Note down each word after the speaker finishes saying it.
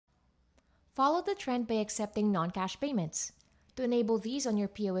Follow the trend by accepting non-cash payments. To enable these on your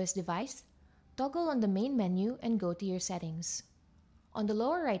POS device, toggle on the main menu and go to your settings. On the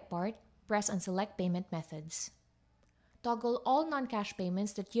lower right part, press on Select Payment Methods. Toggle all non-cash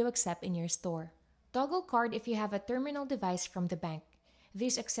payments that you accept in your store. Toggle Card if you have a terminal device from the bank.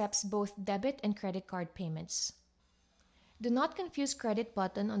 This accepts both debit and credit card payments. Do not confuse Credit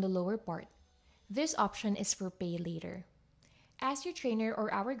button on the lower part. This option is for Pay Later. Ask your trainer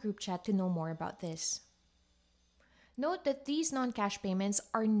or our group chat to know more about this. Note that these non-cash payments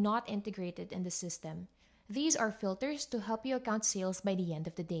are not integrated in the system. These are filters to help you account sales by the end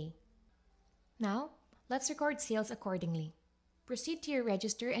of the day. Now, let's record sales accordingly. Proceed to your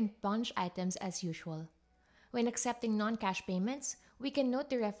register and punch items as usual. When accepting non-cash payments, we can note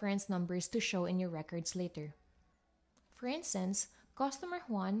the reference numbers to show in your records later. For instance, customer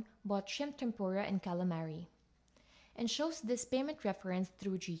Juan bought shrimp tempura and calamari and shows this payment reference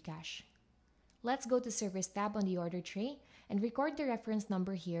through GCash. Let's go to Service tab on the order tray and record the reference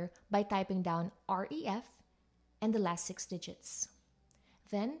number here by typing down REF and the last 6 digits.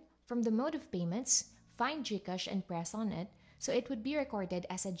 Then, from the mode of payments, find GCash and press on it so it would be recorded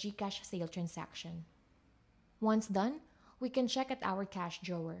as a GCash sale transaction. Once done, we can check at our cash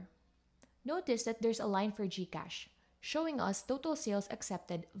drawer. Notice that there's a line for GCash, showing us total sales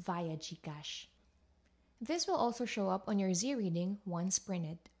accepted via GCash. This will also show up on your Z reading once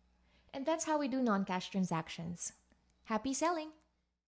printed. And that's how we do non-cash transactions. Happy selling!